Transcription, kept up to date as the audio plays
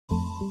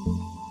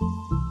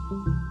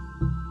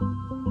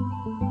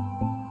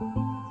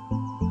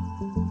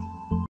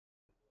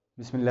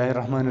بسم الله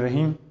الرحمن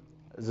الرحیم.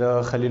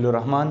 زه خلیل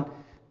الرحمن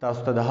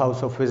تاسو ته د هاوس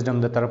اف وزډم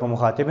د طرفه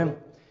مخاطب یم.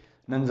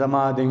 نن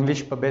زما د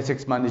انګلیش په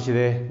بیسکس باندې چې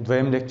دی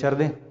دویم لیکچر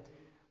دی.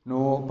 نو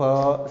په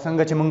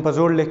څنګه چې موږ په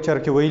زوړ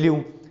لیکچر کې ویلي وو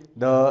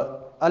د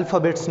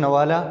الفابیټس نه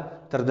والا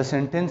تر د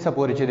سنټنس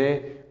پورې چې دی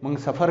موږ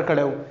سفر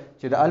کړی و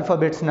چې د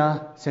الفابیټس نه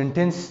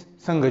سنټنس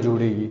څنګه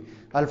جوړیږي.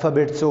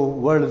 الفابیټس وو،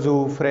 ورډز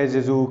وو،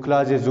 فریزز وو،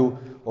 کلازز وو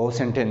او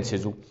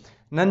سنټنسز وو.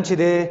 نن چې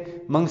دی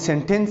موږ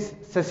سنټنس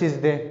څه څیز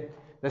دی،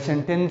 د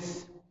سنټنس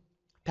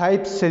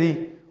ټایپس څه دي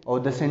او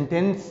د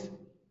سنټنس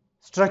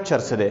سټرکچر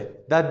څه دی،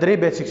 دا درې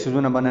بیسیک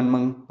څیزونه به نن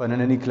موږ په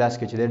ننني کلاس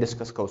کې چې دی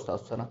ډسکس کوو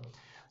ستاسو سره.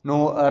 نو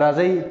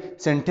راځئ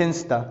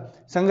سنټنس ته.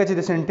 څنګه چې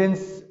د سنټنس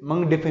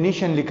موږ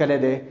ډیفینیشن لیکلی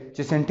دی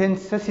چې سنټنس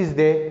څه څیز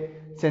دی.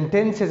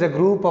 سنټنس از ا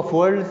ګروپ اف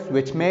ورډز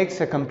ویچ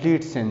میکس ا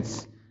کمپلیټ سینس.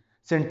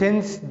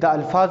 سنټنس د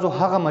الفاظو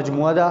هغه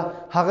مجموعه ده،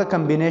 هغه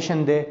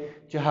کمبینیشن دی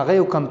چې هغه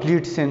یو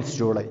کمپلیټ سینس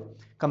جوړوي.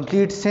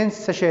 کمپلیټ سینس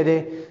څه شی دی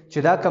چې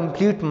دا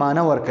کمپلیټ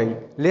معنی ورکوي.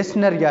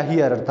 لیسنر یا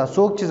هیئر ته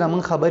څوک چې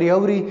زمونږ خبرې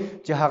اوري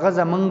چې هغه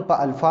زمونږ په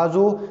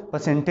الفاظو په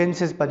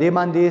سنټنسز په دې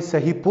باندې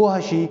صحیح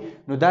پوه شي،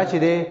 نو دا چې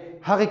دی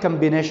هغې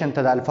کمبینیشن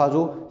ته د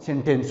الفاظو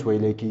سنټنس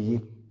ویلی کیږي.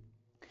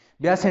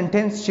 بیا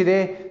سنټنس چې دی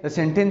د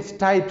سنټنس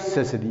ټایپس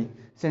څه دي.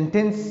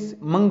 سنټنس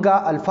منګه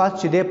الفاظ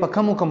چې دی په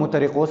کمو کمو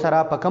طریقو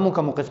سره په کمو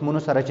کمو قسمونو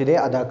سره چې دی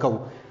ادا کوو.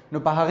 نو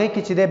په هغې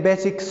کې چې دی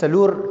بیسیک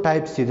څلور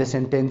ټایپس دي د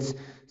سنټنس.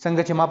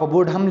 څنګه چې ما په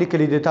بورډ هم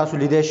لیکلی دی، تاسو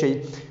لیدی شئ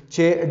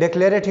چې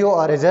ډیکلیریټیو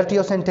او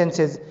ریزرټیو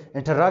سنټنسز،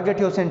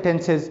 انټراګیټیو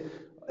سنټنسز،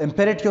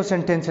 امپیریټیو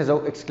سنټنسز او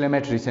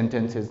ایکسکلیمیټري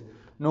سنټنسز.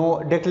 نو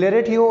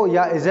ډیکلیریټیو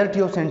یا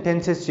ایزرټیو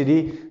سنټنسز چې دي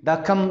دا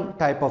کم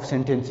ټایپ اف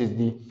سنټنسز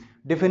دي.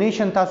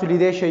 ډیفینیشن تاسو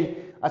لیدی شئ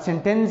ا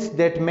سنټنس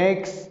دیٹ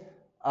میکس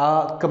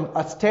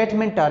a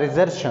statement or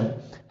assertion.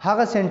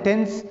 هغه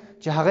سنټنس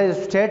چې هغه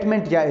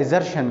سټیټمنټ یا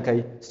assertion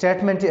کوي.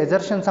 سټیټمنټ یا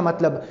assertion څه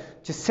مطلب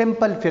چې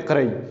سمپل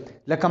فقرې،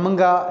 لکه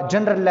منګه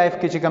جنرال لایف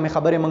کې چې کومې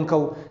خبرې منګ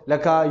کوو،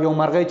 لکه یو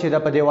مرغۍ چې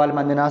د په دیوال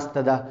باندې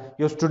ناسته ده،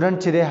 یو سټوډنټ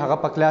چې دی هغه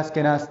په کلاس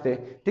کې ناست دی.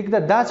 ټیک ده،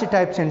 داسې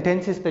ټایپ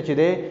سنټنسز ته چې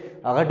دی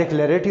هغه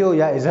ډیکلیریټیو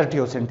یا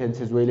ایزرټیو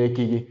سنټنسز ویلی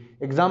کیږي.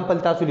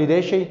 اگزامپل تاسو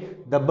لیدی شئ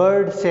د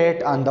برډ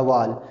سیټ آن د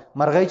وال.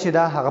 مرغۍ چې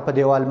ده هغه په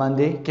دیوال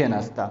باندې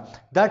کېناسته.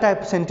 دا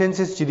ټایپ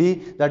سنټنسز چې دي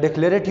دا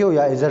ډیکلیریټیو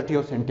یا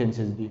ایزرټیو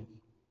سنټنسز دي.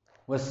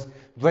 بس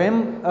دویم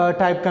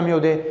ټایپ کوم یو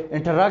دی؟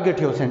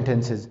 انټراګیټیو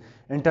سنټنسز.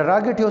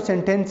 انټراګیټیو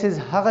سنټنسز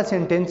هغه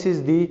سنټنسز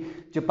دي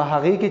چې په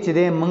هغې کې چې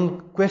دی موږ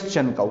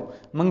کوېسچن کوو،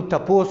 موږ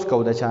تپوس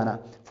کوو د چا نه.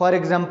 فار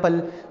ایگزامپل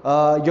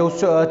یو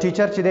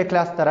ټیچر چې دی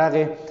کلاس ته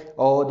راغی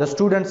او د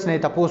سټوډنټس نه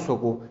یې تپوس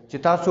وکړو چې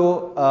تاسو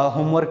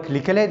هومورک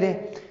لیکلی دی.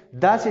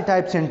 داسې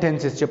ټایپ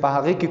سنټنسز چې په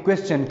هغې کې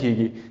کوېسچن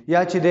کیږي،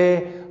 یا چې دی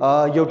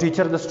یو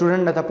ټیچر د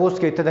سټوډنټ نه تپوس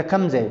کوي ته د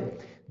کم ځای.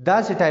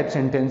 داسې ټایپ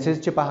سنټنسز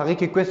چې په هغې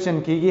کې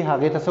کوېسچن کیږي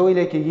هغې ته څه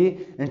ویلی کیږي؟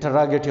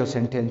 انټراګیټیو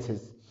سنټنسز.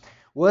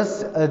 اوس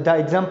دا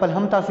اگزامپل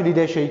هم تاسو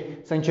لیدی شئ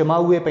څنګه چې ما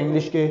وویې په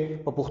انګلیش کې،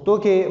 په پښتو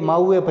کې ما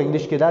وویې په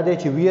انګلیش کې دا دی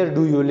چې ویر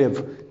ډو یو لیو،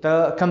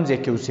 ته کم ځای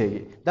کې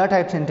اوسېږي. دا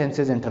ټایپ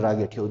سنټنسز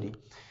انټراګیټیو دي.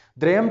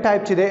 دریم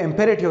ټایپ چې دی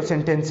امپیریټیو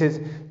سنټنسز.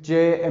 چې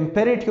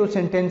امپیریټیو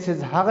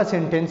سنټنسز هغه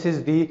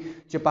سنټنسز دي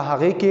چې په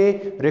هغې کې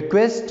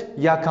ریکویسټ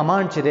یا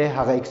کمانډ چې دی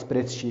هغه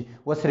ایکسپریس شي.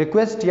 اوس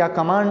ریکویسټ یا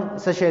کمانډ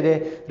څه شی دی؟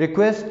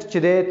 ریکویسټ چې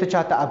دی ته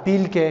چاته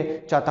اپیل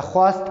کې، چاته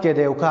خواست کې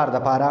دی یو کار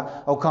دپاره،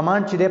 او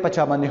کمانډ چې دی په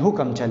چا باندې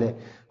حکم چلی.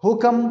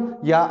 حکم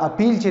یا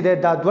اپیل چې دی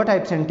دا دوه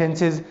ټایپ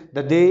سنټنسز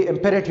د دې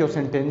امپیریټیو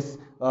سنټنس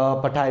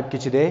په ټایپ کې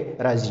چې دی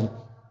راځي.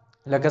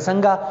 لکه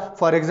څنګه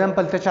فار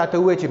ایگزامپل ته چاته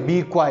ووایې چې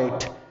بی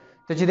کوایټ،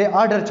 ته چې دی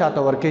آرډر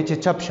چاته ورکوي چې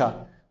چپ شه،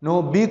 نو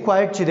بی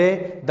کوایټ چې دی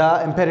دا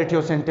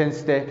امپیریټیو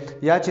سنټنس دی.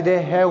 یا چې دی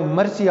هیو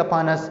مرسی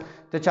اپان اس،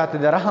 ته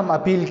چاته د رحم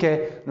اپیل کې،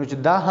 نو چې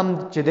دا هم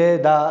چې دی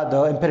دا د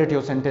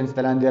امپیریټیو سنټنس د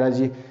لاندې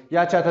راځي.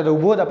 یا چاته د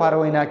اوبو دپاره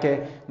وینا کې،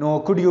 نو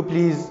کوډ یو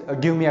پلیز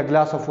ګیو می ا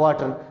ګلاس اف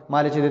واټر،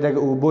 مالی چې دی د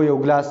اوبو یو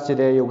ګلاس چې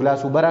دی یو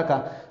ګلاس اوبه راکړه،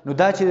 نو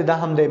دا چې دی دا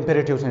هم د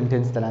امپیریټیو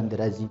سنټنس د لاندې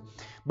راځي.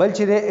 بل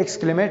چې دی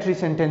ایکسکلیمیټري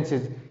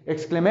سنټنسز.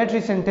 ایکسکلیمیټري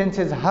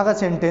سنټنسز هغه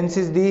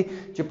سنټنسز دي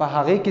چې په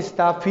هغې کې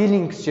ستا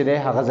فیلینګس چې دی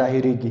هغه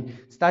ظاهریږي،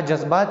 ستا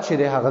جذبات چې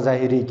دی هغه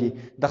ظاهریږي.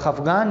 د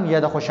خفګان یا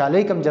د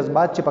خوشحالۍ کم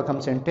جذبات چې په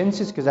کم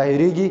سنټنسز کې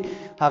ظاهریږي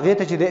هغې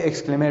ته چې دی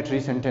ایکسکلیمیټري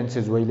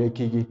سنټنسز ویلی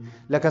کیږي.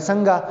 لکه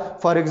څنګه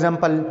فار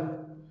ایگزامپل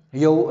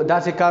یو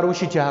داسې کار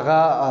وشي چې هغه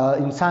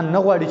انسان نه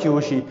غواړي چې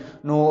وشي،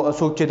 نو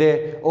څوک چې دی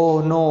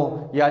او نو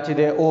یا چې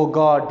دی او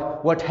ګاډ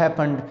وټ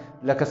هیپنډ،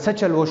 لکه څه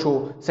چل وشو،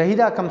 صحیح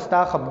ده کم ستا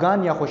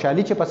خفګان یا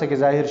خوشحالي چې پسې کې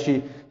ظاهر شي.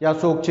 یا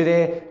څوک چې دی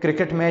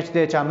کرکټ میچ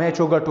دی چا میچ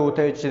وګټو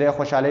ته چې دی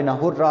خوشحالۍ نه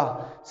هور راه،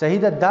 صحیح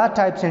ده. دا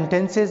ټایپ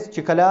سنټنسز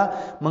چې کله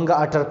موږ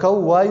اټر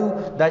کوو وایو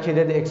دا چې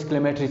دی د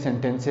ایکسکلیمیټري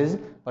سنټنسز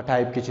په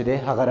ټایپ کې چې دی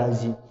هغه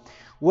راځي.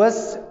 اوس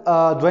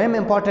دویم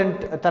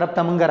امپورټنټ طرف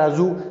ته موږ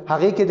راځو،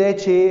 هغې کې دی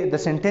چې د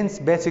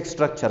سنټنس بیسیک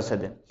سټرکچر څه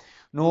دی.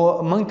 نو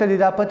موږ ته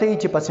دا پته وي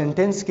چې په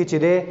سنټنس کې چې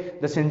دی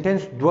د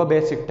سنټنس دوه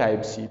بیسیک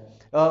ټایپس دي،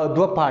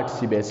 دوه پارټس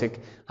دي بیسیک.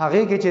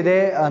 هغې کې چې دی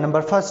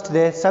نمبر فرسټ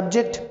دی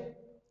سبجیکټ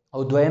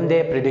او دویم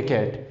دی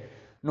پریډیکیټ.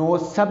 نو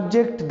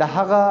سبجیکټ د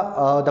هغه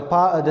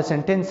د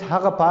سنټنس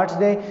هغه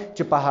پارټ دی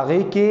چې په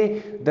هغې کې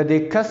د دې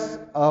کس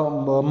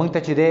موږ ته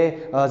چې دی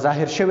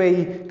ظاهر شوی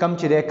کم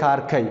چې دی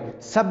کار کوي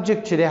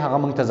سبجیکټ چې دی هغه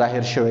موږ ته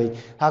ظاهر شوی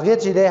هغې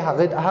چې دی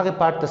هغې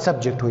پارټ ته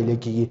سبجیکټ ویلی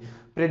کېږي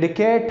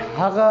پریډیکیټ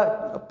هغه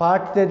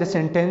پارټ دی د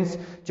سنټنس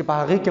چې په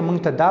هغې کې موږ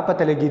ته دا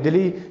پته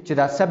لګېدلي چې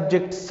دا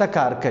سبجیکټ څه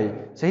کار کوي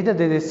صحیح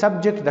ده د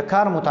سبجیکټ د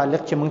کار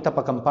متعلق چې موږ ته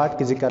په کوم پارټ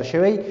کې ذکر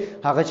شوی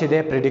هغه چې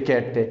دی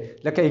پریډیکیټ دی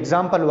لکه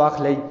اگزامپل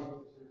واخلئ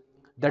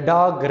د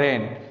ډاګ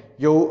رین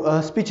یو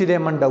سپی چې دی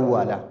منډه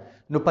وواله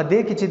نو په دې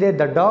کې چې دی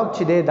د ډاګ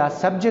چې دی دا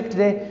سبجیکټ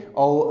دی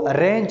او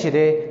رین چې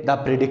دی دا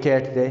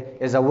پریډیکیټ دی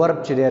ایز ا ورب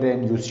چې دی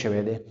رین یوز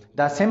شوی دی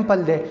دا سمپل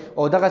دی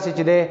او دغسې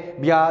چې دی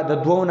بیا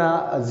د دوو نه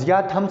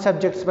زیات هم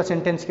سبجیکټس په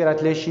سنټنس کې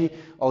راتلی شي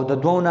او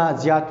د دوو نه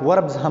زیات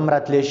وربز هم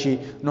راتلی شي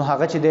نو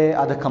هغه چې دی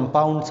د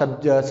کمپاوند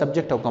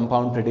سبجیکټ او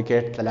کمپاوند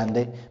پریډیکیټ ته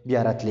لاندې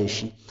بیا راتلی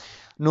شي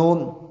نو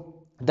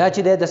دا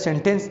چې دی د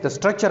سنټنس د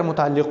سټرکچر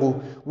متعلق وو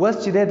اوس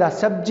چې دی دا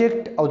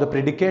سبجیکټ او د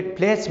پریډیکیټ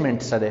پلیسمنټ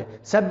څه دی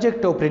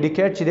سبجیکټ او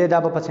پریډیکیټ چې دی دا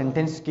به په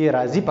سنټنس کې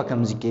راځي په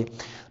کوم ځای کې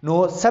نو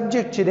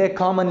سبجیکټ چې دی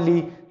کامنلی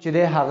چې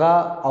دی هغه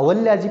اول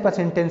راځي په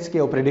سنټنس کې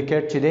او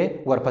پریډیکیټ چې دی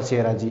ورپسې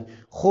راځي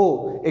خو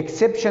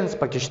ایکسپشنز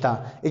پکې شته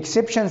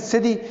ایکسپشنز څه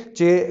دي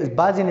چې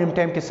بعضې نیم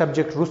ټایم کې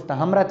سبجیکټ وروسته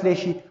هم راتلی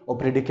شي او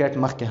پریډیکیټ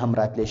مخکې هم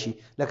راتلی شي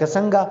لکه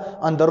څنګه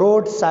on the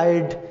road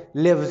side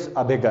lives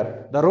a beggar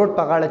د روډ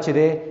په غاړه چې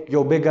دی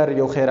یو بیګر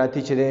یو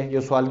خیراتی چې دی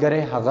یو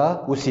سوالګری هغه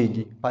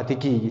اوسیږي پاتې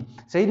کیږي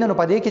صحیح ده نو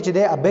په دې کې چې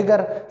دی ا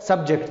بیګر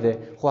سبجیکټ دی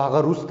خو هغه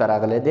وروسته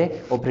راغلی دی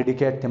او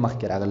پریډیکیټ ته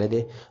مخکې راغلی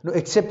دی نو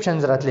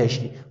ایکسپشنز راتلی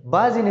شي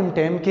بعضې نیم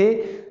ټایم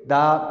کې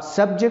دا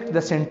سبجیکټ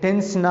د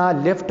سنټنس نه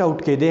لیفټ آوټ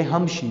کېدی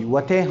هم شي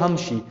وتی هم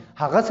شي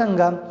هغه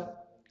څنګه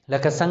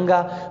لکه څنګه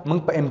موږ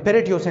په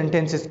امپیریټیو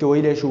سنټنسز کې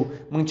ویلی شو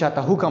موږ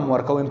چاته حکم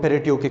ورکو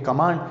امپیریټیو کې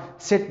کمانډ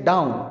سیټ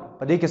ډاون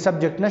په دې کې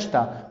سبجیکټ نشته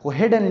خو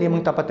هیډنلی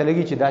موږ ته پته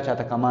لګي چې دا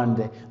چاته کمانډ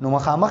دی نو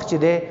مخامخ چې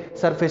دی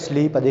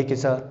سرفیسلی په دې کې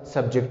څه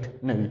سبجیکټ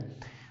نه وي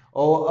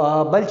او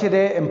بل چې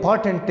دی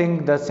امپورټنټ تھنګ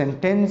د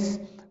سنټنس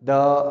د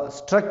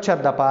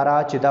سټرکچر دپاره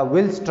چې دا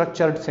ویل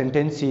سټرکچرډ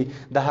سنټنس وي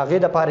د هغې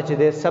دپاره چې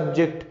دی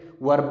سبجیکټ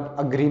ورب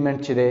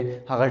اگریمنٹ چې دی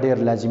هغه ډیر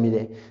لازمي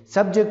دی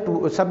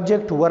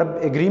سبجیکټ ورب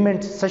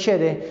اگریمنٹ څه شی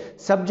دی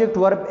سبجیکټ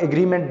ورب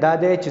اگریمنٹ دا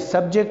دی چې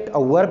سبجیکټ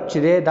او ورب چې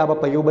دی دا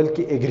به په یو بل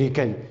کې اگری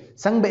کوي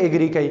څنګه به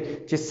اگری کوي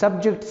چې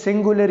سبجیکټ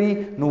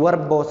سنګولري نو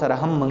ورب به سره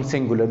هم موږ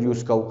سنګولر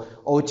یوز کوو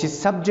او چې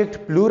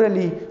سبجیکټ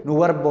پلورلی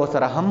نو ورب به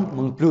سره هم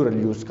موږ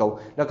پلورل یوز کوو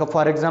لکه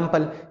فار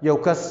ایگزامپل یو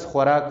کس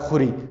خوراک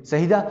خوري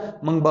صحیح ده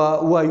موږ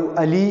به وایو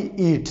علی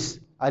ایټس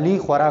علی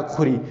خوراک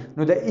خوري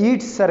نو د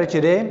ایټس سره چې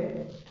دی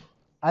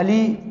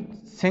علی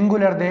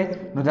سنګولر دی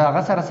نو د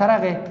هغه سره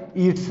راغی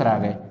ایټس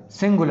راغی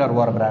سنګولر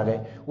ورب راغی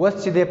اوس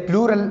چې دی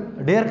پلورل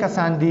ډیر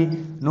کسان دي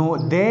نو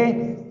دی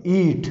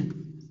ایټ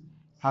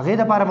هغې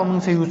دپاره به موږ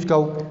څه یوز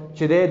کوو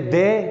چې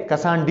دی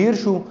کسان ډیر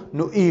شو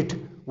نو ایټ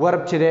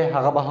ورب چې دی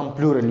هغه به هم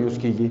پلورل یوز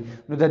کیږي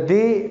نو د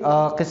دې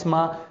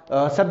قسمه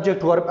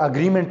سبجیکټ ورب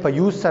اګریمنټ په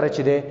یوز سره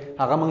چې دی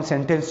هغه موږ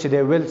سنټنس چې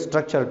دی ویل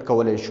سټرکچرډ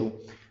کولی شو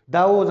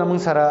دا و زموږ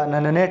سره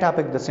نننی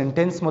ټاپک د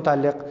سنټنس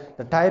متعلق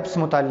د ټایپس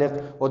متعلق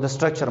او د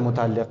سټرکچر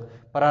متعلق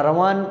پر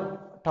روان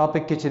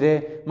ټاپک کې چې دی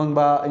موږ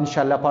به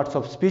انشاءالله پارټس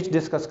آف سپیچ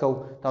ډسکس کوو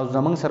تاسو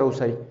زموږ سره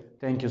اوسئ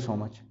تھینک یو سو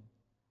مچ